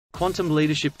Quantum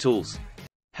leadership tools.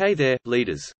 Hey there,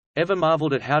 leaders. Ever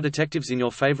marveled at how detectives in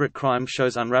your favorite crime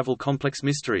shows unravel complex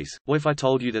mysteries? What if I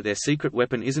told you that their secret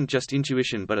weapon isn't just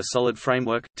intuition but a solid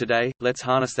framework? Today, let's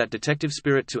harness that detective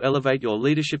spirit to elevate your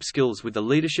leadership skills with the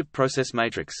Leadership Process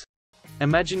Matrix.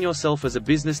 Imagine yourself as a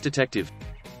business detective.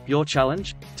 Your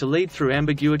challenge? To lead through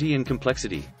ambiguity and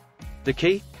complexity. The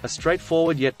key? A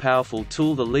straightforward yet powerful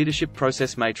tool, the Leadership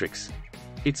Process Matrix.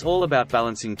 It's all about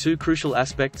balancing two crucial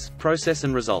aspects, process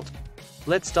and result.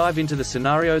 Let's dive into the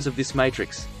scenarios of this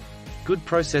matrix. Good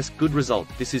process, good result.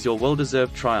 This is your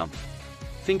well-deserved triumph.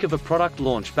 Think of a product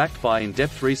launch backed by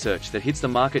in-depth research that hits the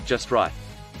market just right.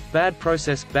 Bad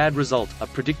process, bad result, a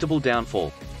predictable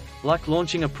downfall. Like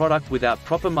launching a product without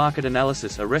proper market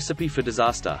analysis, a recipe for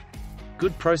disaster.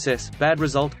 Good process, bad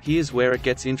result. Here's where it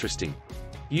gets interesting.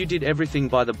 You did everything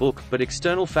by the book, but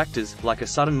external factors, like a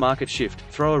sudden market shift,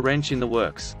 throw a wrench in the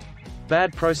works.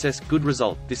 Bad process, good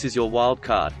result. This is your wild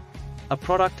card. A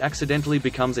product accidentally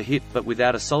becomes a hit, but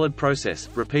without a solid process,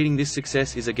 repeating this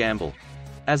success is a gamble.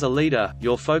 As a leader,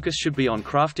 your focus should be on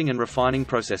crafting and refining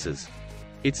processes.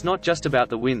 It's not just about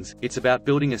the wins, it's about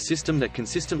building a system that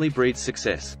consistently breeds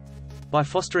success. By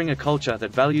fostering a culture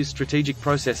that values strategic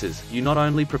processes, you not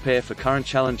only prepare for current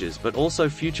challenges but also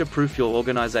future-proof your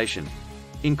organization.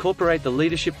 Incorporate the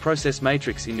Leadership Process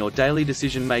Matrix in your daily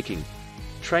decision-making.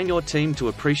 Train your team to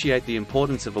appreciate the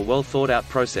importance of a well-thought-out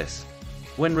process.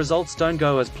 When results don't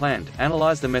go as planned,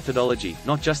 analyze the methodology,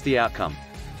 not just the outcome.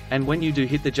 And when you do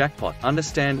hit the jackpot,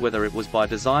 understand whether it was by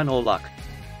design or luck.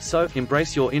 So,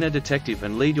 embrace your inner detective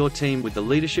and lead your team with the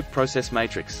Leadership Process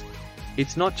Matrix.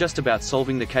 It's not just about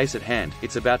solving the case at hand,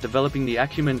 it's about developing the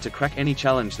acumen to crack any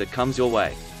challenge that comes your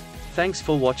way. Thanks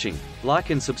for watching.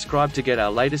 Like and subscribe to get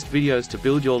our latest videos to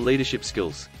build your leadership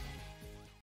skills.